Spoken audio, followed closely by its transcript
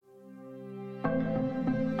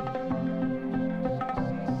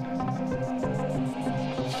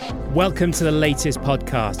Welcome to the latest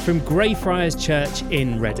podcast from Greyfriars Church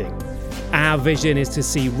in Reading. Our vision is to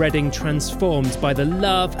see Reading transformed by the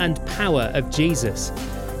love and power of Jesus.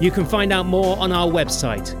 You can find out more on our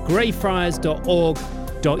website,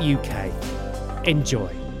 greyfriars.org.uk.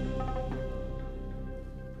 Enjoy.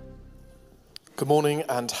 Good morning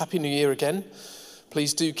and Happy New Year again.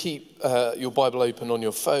 Please do keep your Bible open on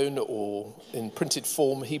your phone or in printed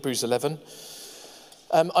form, Hebrews 11.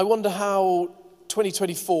 I wonder how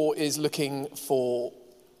 2024 is looking for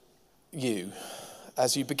you.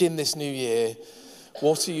 As you begin this new year,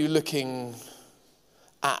 what are you looking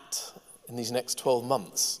at in these next 12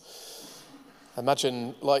 months? I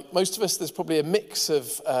imagine, like most of us, there's probably a mix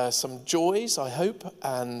of some joys, I hope,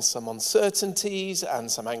 and some uncertainties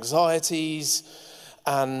and some anxieties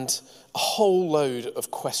and a whole load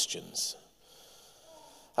of questions.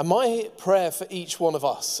 And my prayer for each one of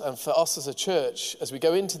us and for us as a church as we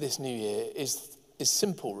go into this new year is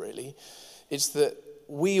simple, really. It's that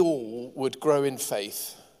we all would grow in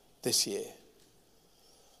faith this year.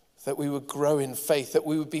 That we would grow in faith, that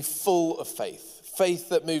we would be full of faith. Faith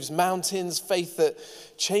that moves mountains, faith that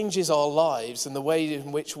changes our lives and the way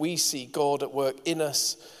in which we see God at work in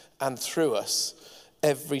us and through us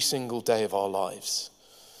every single day of our lives.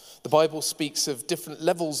 The Bible speaks of different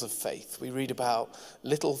levels of faith. We read about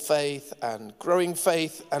little faith and growing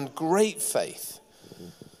faith and great faith.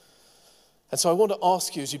 And so I want to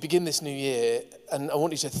ask you as you begin this new year, and I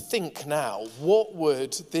want you to think now, what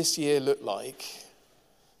would this year look like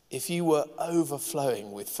if you were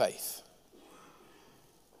overflowing with faith?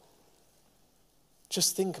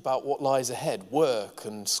 Just think about what lies ahead, work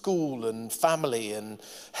and school and family and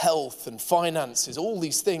health and finances, all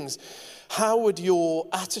these things. How would your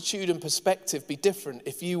attitude and perspective be different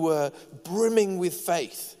if you were brimming with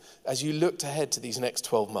faith as you looked ahead to these next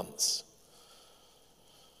 12 months?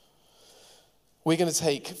 We're going to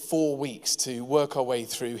take 4 weeks to work our way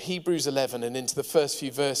through Hebrews 11 and into the first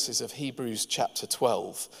few verses of Hebrews chapter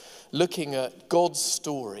 12, looking at God's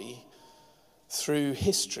story through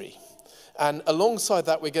history. And alongside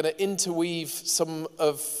that, we're going to interweave some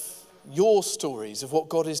of your stories of what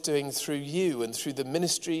God is doing through you and through the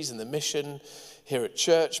ministries and the mission here at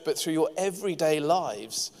church, but through your everyday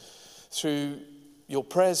lives, through your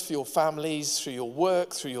prayers for your families, through your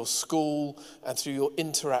work, through your school, and through your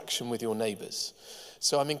interaction with your neighbours.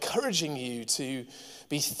 So I'm encouraging you to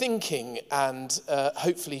be thinking and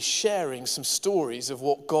hopefully sharing some stories of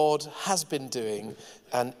what God has been doing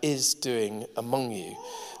and is doing among you.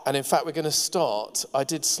 And in fact, we're going to start. I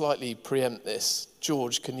did slightly preempt this.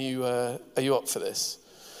 George, are you up for this?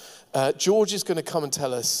 George is going to come and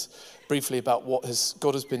tell us briefly about what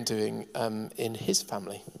God has been doing in his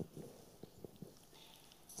family.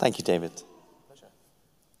 Thank you, David. Pleasure.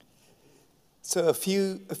 So a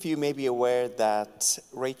few may be aware that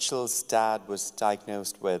Rachel's dad was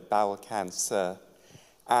diagnosed with bowel cancer,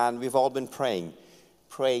 and we've all been praying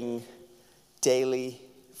daily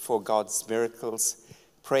for God's miracles,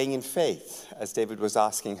 praying in faith, as David was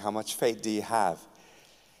asking, how much faith do you have?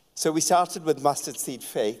 So we started with mustard seed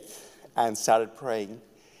faith and started praying,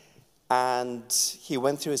 and he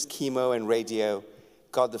went through his chemo and radio,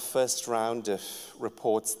 got the first round of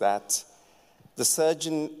reports that the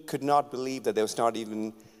surgeon could not believe that there was not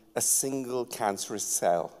even a single cancerous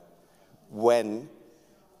cell when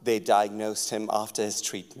they diagnosed him after his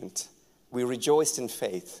treatment. We rejoiced in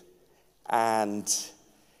faith, and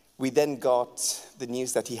we then got the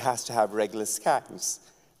news that he has to have regular scans.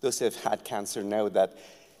 Those who have had cancer know that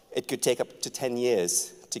it could take up to 10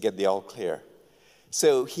 years to get the all clear.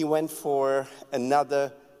 So he went for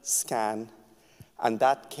another scan, and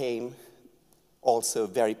that came also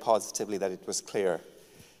very positively that it was clear.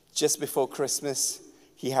 Just before Christmas,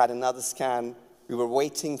 he had another scan. We were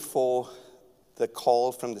waiting for the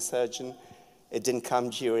call from the surgeon. It didn't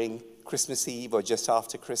come during Christmas Eve or just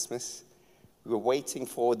after Christmas. We were waiting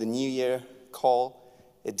for the New Year call.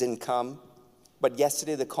 It didn't come. But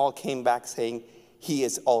yesterday the call came back saying, he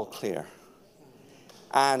is all clear.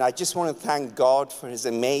 And I just want to thank God for his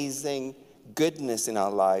amazing goodness in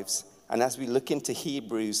our lives. And as we look into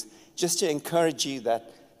Hebrews, just to encourage you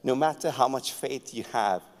that no matter how much faith you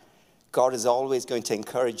have, God is always going to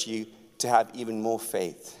encourage you to have even more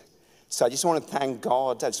faith. So I just want to thank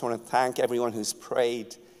God. I just want to thank everyone who's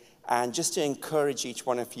prayed. And just to encourage each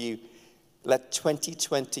one of you, let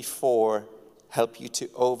 2024 help you to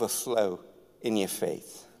overflow in your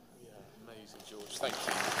faith. Yeah, amazing, George. Thank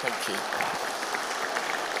you. Thank you.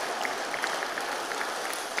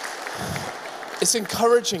 It's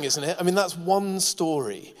encouraging, isn't it? I mean, that's one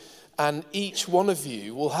story. And each one of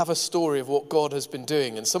you will have a story of what God has been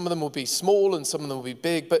doing. And some of them will be small and some of them will be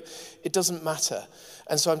big, but it doesn't matter.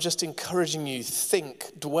 And so I'm just encouraging you,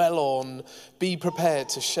 think, dwell on, be prepared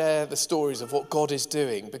to share the stories of what God is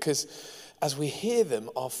doing, because as we hear them,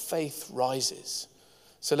 our faith rises.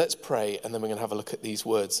 So let's pray, and then we're going to have a look at these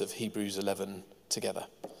words of Hebrews 11 together.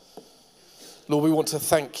 Lord, we want to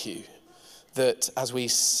thank you that as we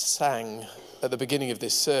sang at the beginning of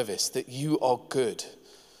this service, that you are good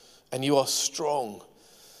and you are strong.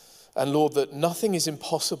 And Lord, that nothing is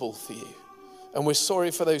impossible for you. And we're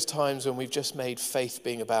sorry for those times when we've just made faith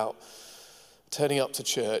being about turning up to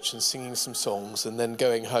church and singing some songs and then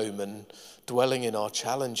going home and dwelling in our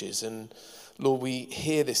challenges. And Lord, we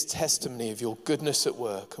hear this testimony of your goodness at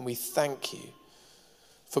work, and we thank you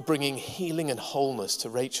for bringing healing and wholeness to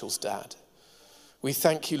Rachel's dad. We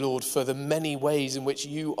thank you, Lord, for the many ways in which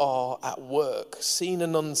you are at work, seen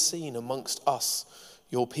and unseen amongst us,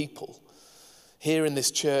 your people, here in this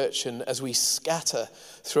church, and as we scatter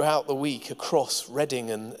throughout the week across Reading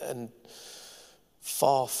and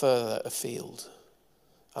far further afield.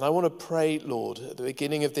 And I want to pray, Lord, at the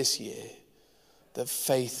beginning of this year, that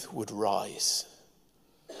faith would rise.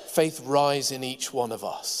 Faith rise in each one of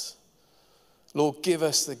us. Lord, give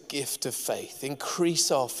us the gift of faith. Increase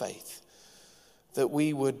our faith, that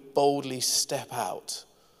we would boldly step out,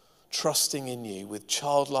 trusting in you with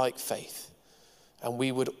childlike faith. And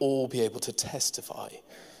we would all be able to testify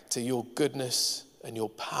to your goodness and your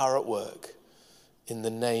power at work. In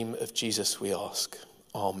the name of Jesus we ask.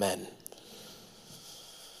 Amen.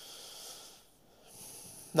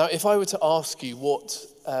 Now, if I were to ask you what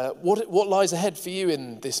lies ahead for you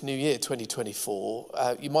in this new year,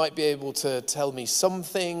 2024, you might be able to tell me some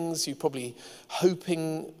things. You're probably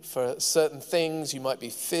hoping for certain things. You might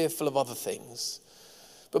be fearful of other things.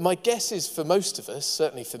 But my guess is for most of us,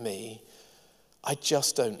 certainly for me, I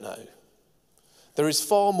just don't know. There is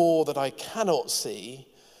far more that I cannot see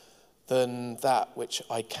than that which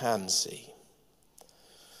I can see.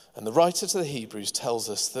 And the writer to the Hebrews tells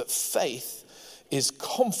us that faith is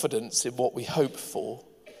confidence in what we hope for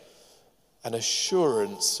and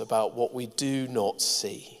assurance about what we do not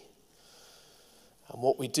see. And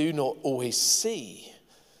what we do not always see,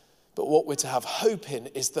 but what we're to have hope in,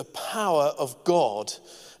 is the power of God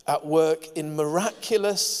at work in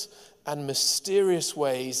miraculous and mysterious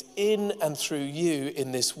ways in and through you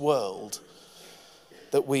in this world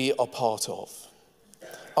that we are part of.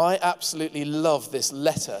 I absolutely love this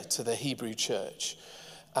letter to the Hebrew church,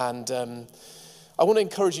 and I want to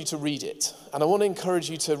encourage you to read it, and I want to encourage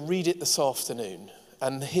you to read it this afternoon.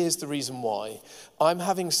 And here's the reason why. I'm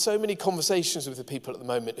having so many conversations with the people at the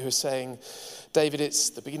moment who are saying, David, it's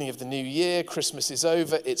the beginning of the new year, Christmas is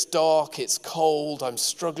over, it's dark, it's cold, I'm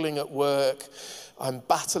struggling at work, I'm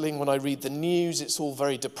battling when I read the news, it's all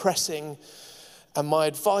very depressing. And my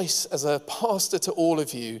advice as a pastor to all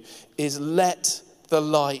of you is let the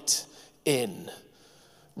light in.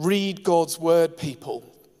 Read God's word, people.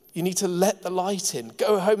 You need to let the light in.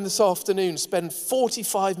 Go home this afternoon, spend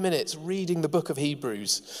 45 minutes reading the book of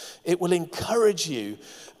Hebrews. It will encourage you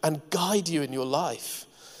and guide you in your life.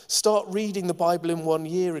 Start reading the Bible in 1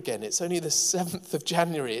 year again. It's only the 7th of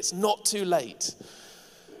January. It's not too late.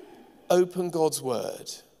 Open God's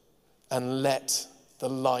word and let the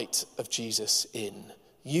light of Jesus in.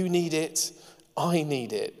 You need it. I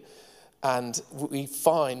need it. And we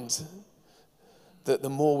find that the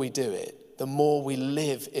more we do it, the more we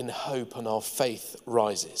live in hope and our faith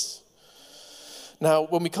rises. Now,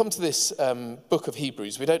 when we come to this book of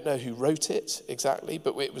Hebrews, we don't know who wrote it exactly,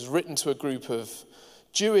 but it was written to a group of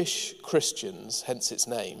Jewish Christians, hence its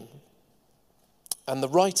name. And the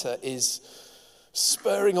writer is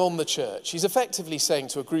spurring on the church. He's effectively saying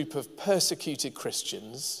to a group of persecuted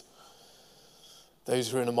Christians, those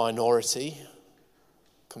who are in a minority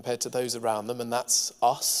compared to those around them, and that's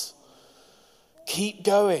us, keep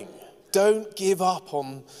going. Don't give up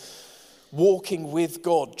on walking with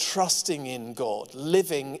God, trusting in God,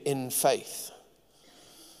 living in faith.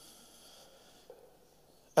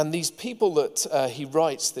 And these people that he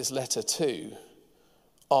writes this letter to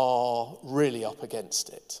are really up against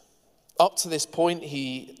it. Up to this point,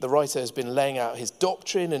 the writer has been laying out his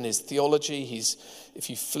doctrine and his theology.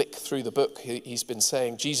 If you flick through the book, he's been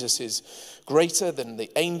saying Jesus is greater than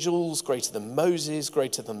the angels, greater than Moses,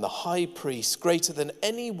 greater than the high priest, greater than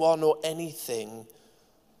anyone or anything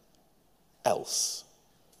else.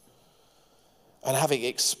 And having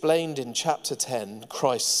explained in chapter 10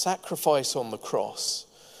 Christ's sacrifice on the cross,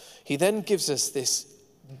 he then gives us this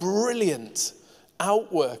brilliant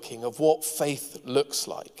outworking of what faith looks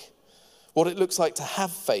like. What it looks like to have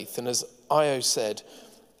faith. And as Io said,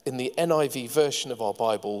 in the NIV version of our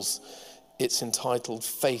Bibles, it's entitled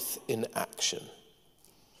Faith in Action.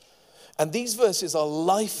 And these verses are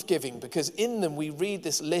life-giving because in them we read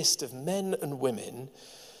this list of men and women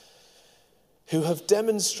who have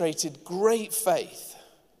demonstrated great faith.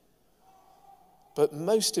 But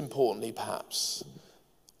most importantly, perhaps,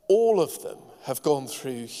 all of them have gone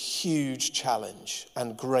through huge challenge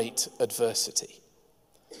and great adversity.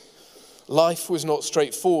 Life was not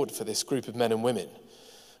straightforward for this group of men and women.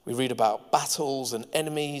 We read about battles and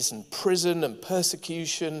enemies and prison and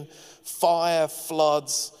persecution, fire,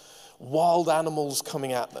 floods, wild animals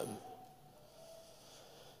coming at them.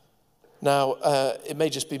 Now, it may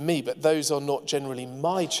just be me, but those are not generally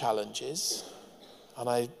my challenges, and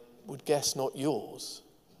I would guess not yours.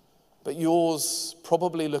 But yours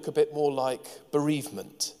probably look a bit more like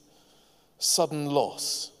bereavement, sudden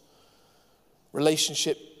loss,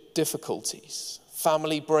 relationship difficulties,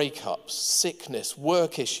 family breakups, sickness,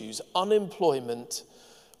 work issues, unemployment,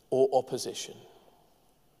 or opposition.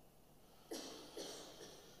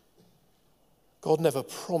 God never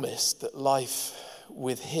promised that life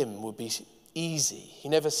with him would be easy. He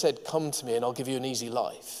never said, "Come to me and I'll give you an easy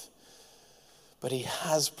life." But he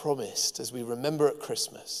has promised, as we remember at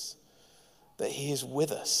Christmas, that he is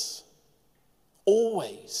with us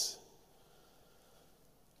always.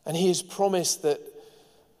 And he has promised that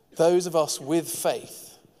those of us with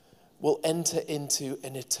faith will enter into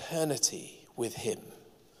an eternity with him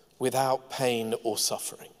without pain or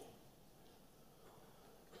suffering.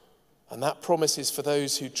 And that promise is for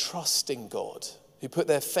those who trust in God, who put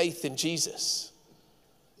their faith in Jesus,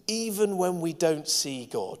 even when we don't see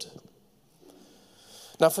God.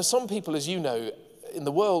 Now, for some people, as you know, in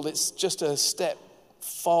the world, it's just a step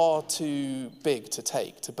far too big to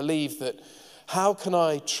take, to believe that how can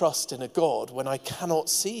I trust in a God when I cannot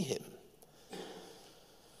see him?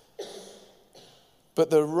 But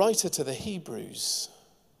the writer to the Hebrews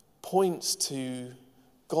points to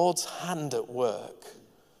God's hand at work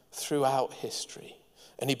throughout history.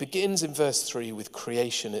 And he begins in verse 3 with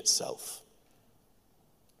creation itself.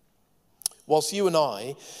 Whilst you and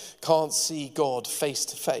I can't see God face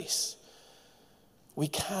to face, we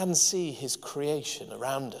can see his creation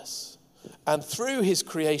around us. And through his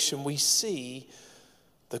creation, we see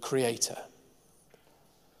the Creator.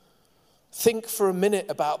 Think for a minute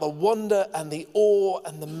about the wonder and the awe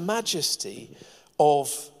and the majesty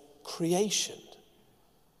of creation.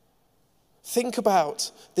 Think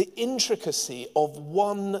about the intricacy of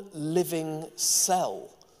one living cell,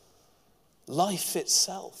 life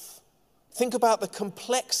itself. Think about the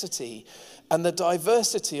complexity and the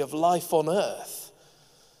diversity of life on earth.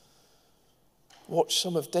 Watch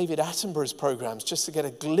some of David Attenborough's programs just to get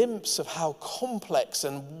a glimpse of how complex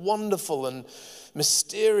and wonderful and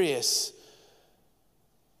mysterious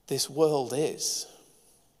this world is.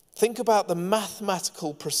 Think about the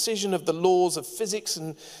mathematical precision of the laws of physics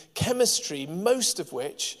and chemistry, most of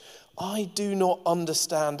which I do not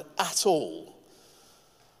understand at all.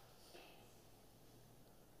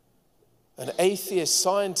 An atheist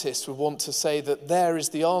scientist would want to say that there is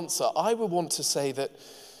the answer. I would want to say that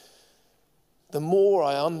the more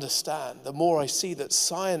I understand, the more I see that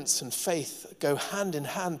science and faith go hand in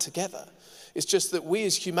hand together. It's just that we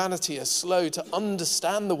as humanity are slow to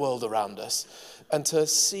understand the world around us and to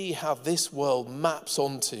see how this world maps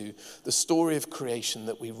onto the story of creation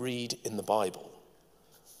that we read in the Bible.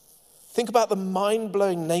 Think about the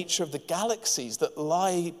mind-blowing nature of the galaxies that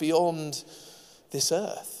lie beyond this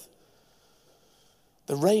earth.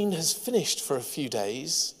 The rain has finished for a few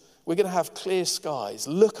days. We're going to have clear skies.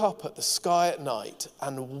 Look up at the sky at night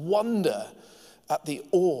and wonder at the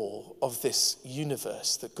awe of this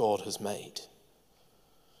universe that God has made.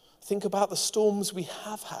 Think about the storms we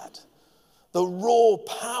have had, the raw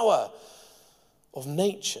power of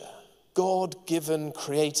nature, God-given,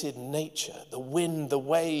 created nature, the wind, the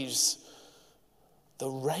waves, the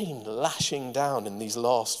rain lashing down in these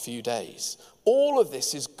last few days. All of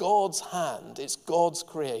this is God's hand, it's God's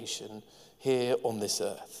creation here on this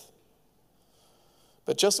earth.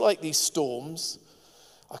 But just like these storms,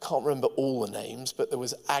 I can't remember all the names, but there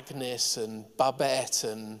was Agnes and Babette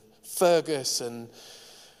and Fergus, and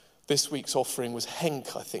this week's offering was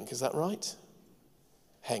Henk, I think. Is that right?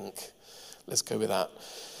 Henk. Let's go with that.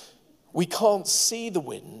 We can't see the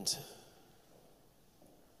wind,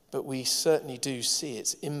 but we certainly do see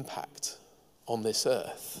its impact on this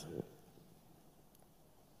earth.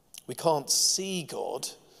 We can't see God,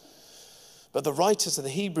 but the writer to the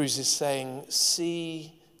Hebrews is saying,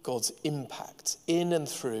 see God's impact in and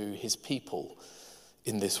through his people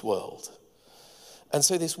in this world. And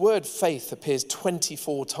so this word faith appears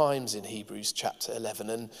 24 times in Hebrews chapter 11,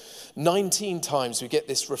 and 19 times we get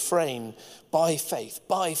this refrain, by faith,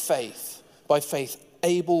 by faith, by faith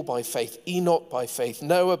Abel, by faith Enoch, by faith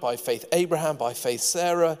Noah, by faith Abraham, by faith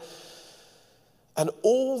Sarah. And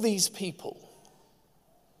all these people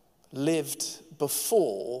lived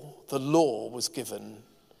before the law was given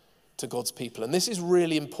to God's people. And this is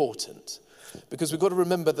really important because we've got to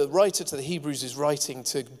remember the writer to the Hebrews is writing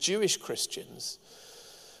to Jewish Christians.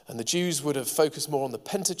 And the Jews would have focused more on the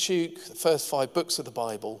Pentateuch, the first 5 books of the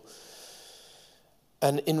Bible.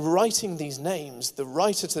 And in writing these names, the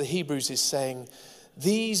writer to the Hebrews is saying,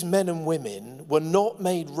 these men and women were not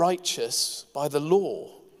made righteous by the law.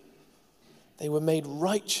 They were made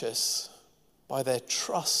righteous by their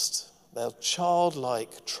trust, their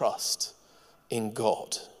childlike trust in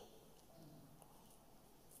God.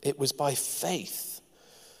 It was by faith,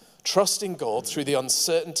 trusting God through the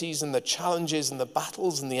uncertainties and the challenges and the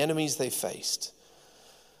battles and the enemies they faced,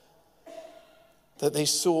 that they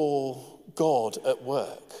saw God at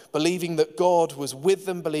work, believing that God was with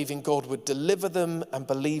them, believing God would deliver them, and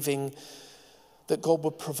believing that God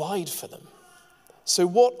would provide for them. So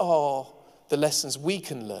what are the lessons we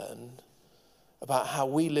can learn about how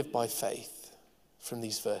we live by faith from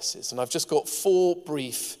these verses? And I've just got 4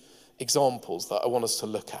 brief examples that I want us to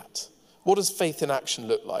look at. What does faith in action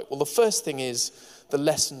look like? Well, the first thing is the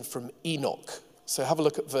lesson from Enoch. So have a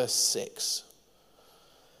look at verse 6.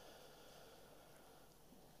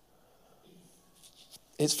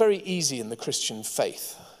 It's very easy in the Christian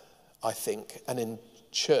faith, I think, and in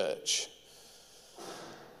church,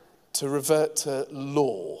 to revert to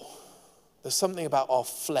law. There's something about our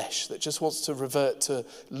flesh that just wants to revert to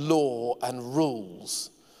law and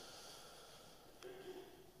rules.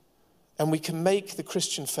 And we can make the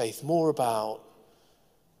Christian faith more about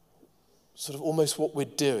sort of almost what we're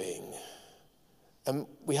doing. And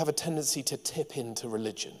we have a tendency to tip into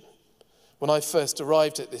religion. When I first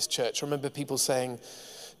arrived at this church, I remember people saying,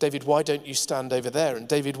 David, why don't you stand over there? And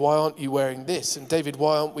David, why aren't you wearing this? And David,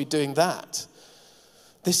 why aren't we doing that?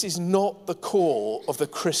 This is not the core of the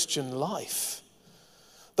Christian life.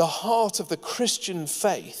 The heart of the Christian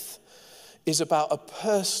faith is about a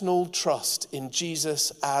personal trust in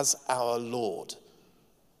Jesus as our Lord.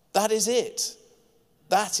 That is it.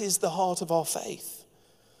 That is the heart of our faith.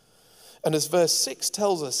 And as verse 6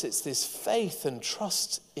 tells us, it's this faith and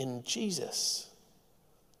trust in Jesus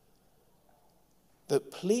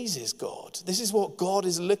that pleases God. This is what God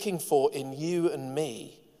is looking for in you and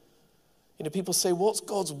me. You know, people say, what's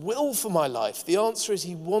God's will for my life? The answer is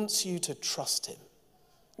he wants you to trust him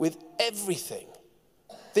with everything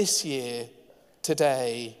this year,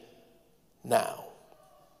 today, now.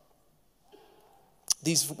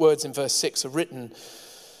 These words in verse 6 are written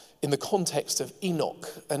in the context of Enoch.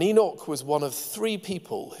 And Enoch was one of 3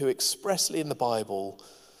 people who expressly in the Bible,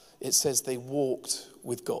 it says they walked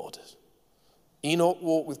with God. Enoch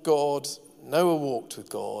walked with God, Noah walked with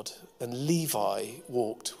God, and Levi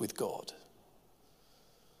walked with God.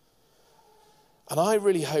 And I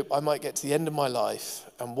really hope I might get to the end of my life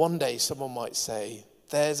and one day someone might say,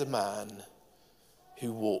 there's a man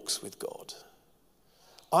who walks with God.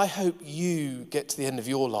 I hope you get to the end of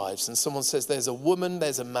your lives and someone says, there's a woman,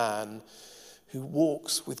 there's a man who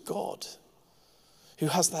walks with God, who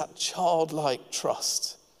has that childlike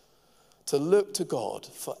trust to look to God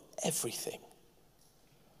for everything.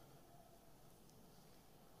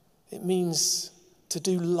 It means to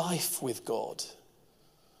do life with God,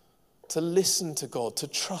 to listen to God, to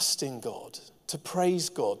trust in God, to praise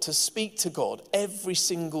God, to speak to God every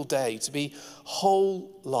single day, to be whole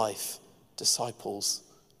life disciples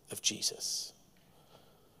of Jesus.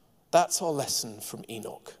 That's our lesson from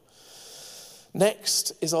Enoch.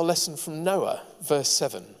 Next is our lesson from Noah, verse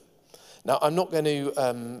 7. Now, I'm not going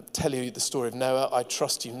to tell you the story of Noah. I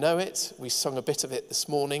trust you know it. We sung a bit of it this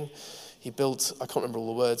morning. He built, I can't remember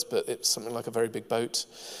all the words, but it was something like a very big boat.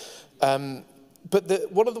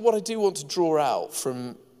 But what I do want to draw out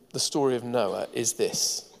from the story of Noah is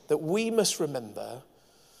this, that we must remember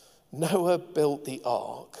Noah built the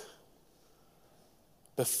ark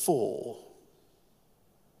before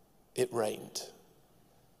it rained.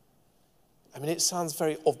 I mean, it sounds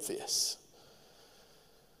very obvious.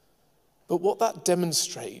 But what that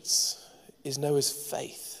demonstrates is Noah's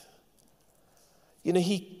faith. You know,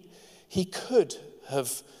 he could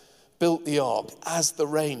have built the ark as the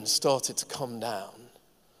rain started to come down.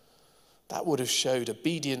 That would have showed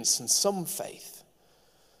obedience and some faith.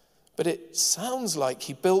 But it sounds like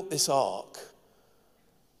he built this ark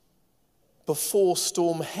before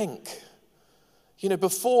Storm Henk. You know,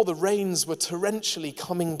 before the rains were torrentially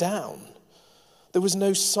coming down. There was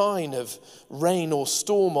no sign of rain or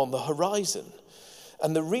storm on the horizon.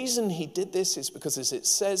 And the reason he did this is because, as it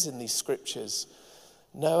says in these scriptures,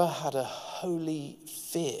 Noah had a holy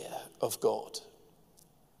fear of God.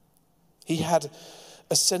 He had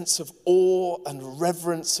a sense of awe and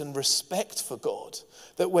reverence and respect for God,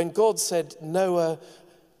 that when God said, Noah,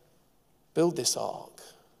 build this ark,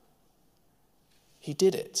 he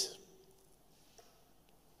did it.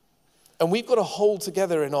 And we've got to hold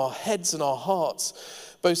together in our heads and our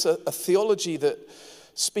hearts both a theology that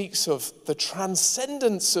speaks of the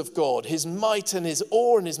transcendence of God, his might and his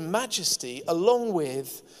awe and his majesty, along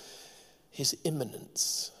with his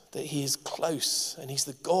immanence, that he is close and he's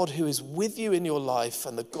the God who is with you in your life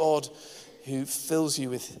and the God who fills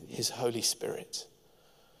you with his Holy Spirit.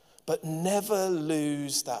 But never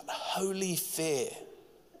lose that holy fear.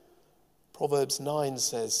 Proverbs 9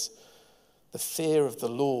 says, the fear of the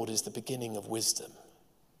Lord is the beginning of wisdom.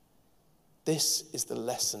 This is the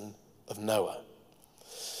lesson of Noah.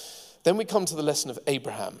 Then we come to the lesson of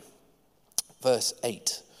Abraham, verse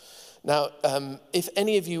 8. Now, if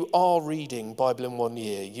any of you are reading Bible in 1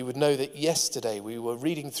 year, you would know that yesterday we were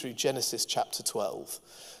reading through Genesis chapter 12.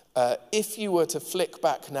 If you were to flick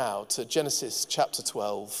back now to Genesis chapter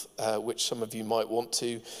 12, which some of you might want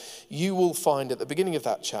to, you will find at the beginning of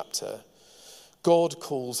that chapter, God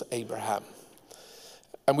calls Abraham.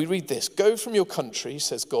 And we read this, go from your country,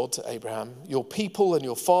 says God to Abraham, your people and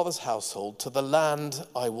your father's household to the land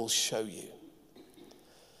I will show you.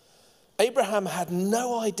 Abraham had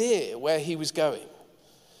no idea where he was going.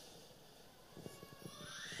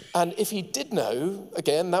 And if he did know,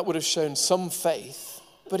 again, that would have shown some faith,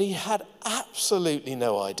 but he had absolutely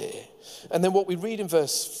no idea. And then what we read in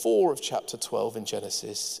verse 4 of chapter 12 in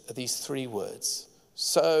Genesis are these three words.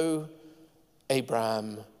 So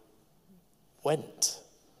Abraham went.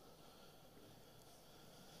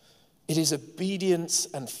 It is obedience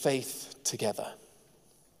and faith together.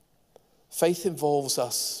 Faith involves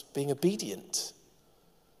us being obedient.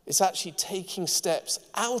 It's actually taking steps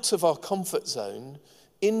out of our comfort zone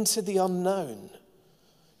into the unknown.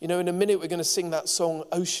 You know, in a minute we're going to sing that song,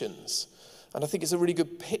 Oceans. And I think it's a really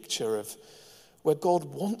good picture of where God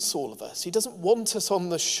wants all of us. He doesn't want us on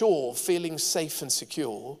the shore feeling safe and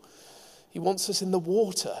secure. He wants us in the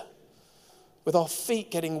water with our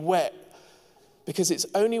feet getting wet, because it's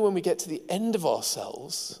only when we get to the end of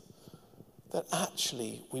ourselves that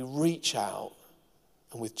actually we reach out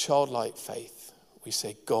and with childlike faith we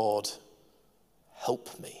say, God,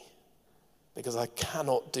 help me, because I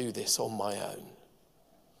cannot do this on my own.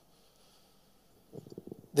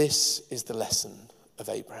 This is the lesson of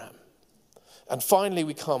Abraham. And finally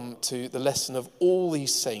we come to the lesson of all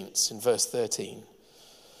these saints in verse 13.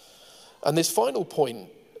 And this final point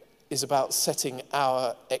is about setting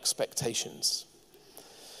our expectations.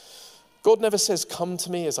 God never says, come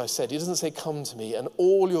to me, as I said. He doesn't say, come to me, and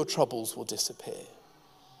all your troubles will disappear.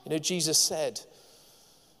 You know, Jesus said,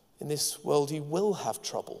 in this world you will have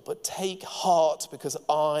trouble, but take heart because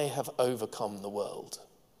I have overcome the world.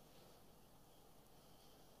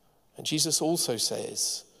 And Jesus also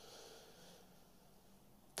says,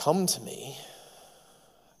 come to me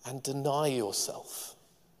and deny yourself.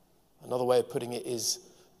 Another way of putting it is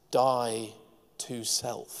die to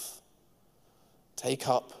self. Take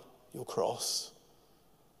up your cross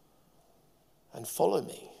and follow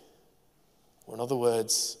me. Or in other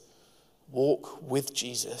words, walk with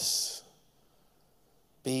Jesus.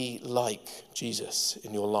 Be like Jesus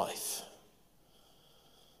in your life.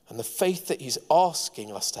 And the faith that he's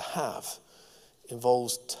asking us to have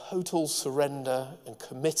involves total surrender and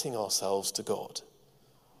committing ourselves to God.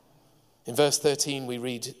 In verse 13, we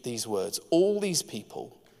read these words, all these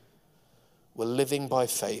people were living by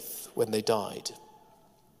faith when they died.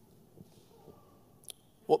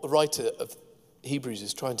 What the writer of Hebrews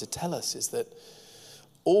is trying to tell us is that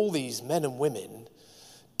all these men and women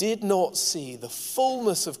did not see the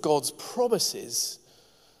fullness of God's promises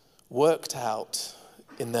worked out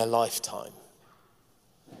in their lifetime.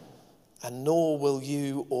 And nor will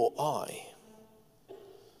you or I.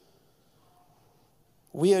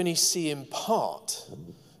 We only see in part.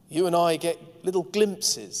 You and I get little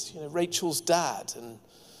glimpses. You know, Rachel's dad and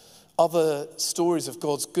other stories of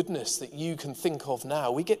God's goodness that you can think of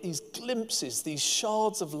now. We get these glimpses, these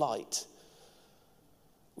shards of light,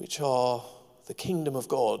 which are the kingdom of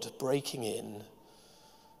God breaking in.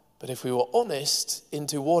 But if we were honest,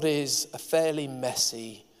 into what is a fairly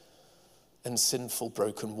messy and sinful,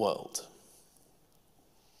 broken world.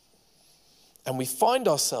 And we find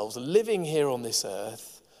ourselves living here on this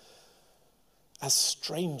earth as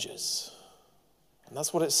strangers. And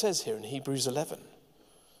that's what it says here in Hebrews 11.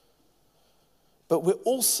 But we're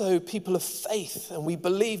also people of faith, and we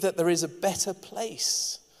believe that there is a better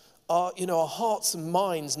place. Our hearts and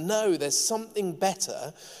minds know there's something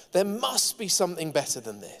better. There must be something better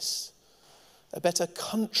than this. A better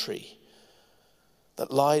country. that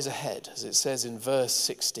lies ahead, as it says in verse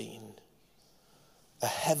 16, a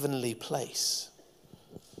heavenly place.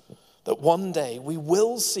 That one day we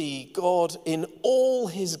will see God in all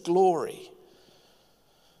his glory.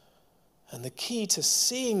 And the key to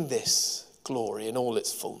seeing this glory in all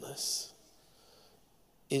its fullness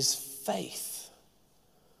is faith.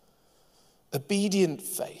 Obedient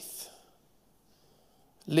faith,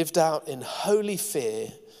 lived out in holy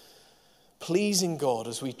fear, pleasing God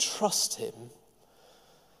as we trust him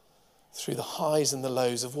through the highs and the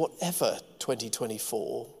lows of whatever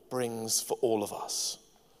 2024 brings for all of us.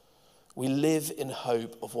 We live in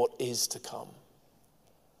hope of what is to come.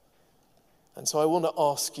 And so I want to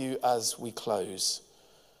ask you as we close,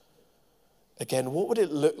 again, what would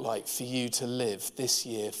it look like for you to live this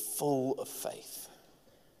year full of faith?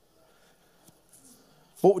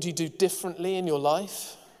 What would you do differently in your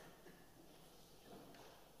life?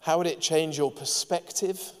 How would it change your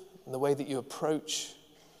perspective and the way that you approach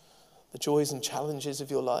the joys and challenges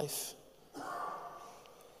of your life?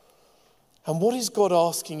 And what is God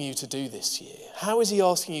asking you to do this year? How is he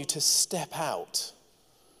asking you to step out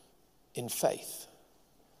in faith?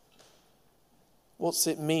 What's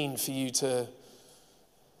it mean for you to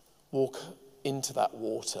walk into that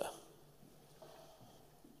water,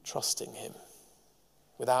 trusting him,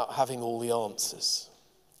 without having all the answers?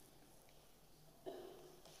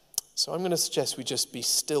 So I'm going to suggest we just be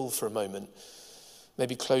still for a moment.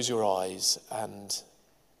 Maybe close your eyes and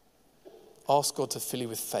ask God to fill you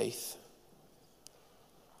with faith.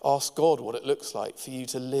 Ask God what it looks like for you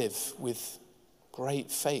to live with great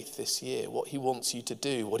faith this year, what he wants you to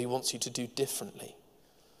do, what he wants you to do differently.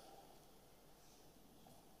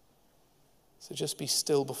 So just be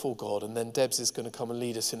still before God, and then Debs is going to come and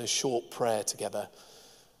lead us in a short prayer together,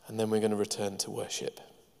 and then we're going to return to worship.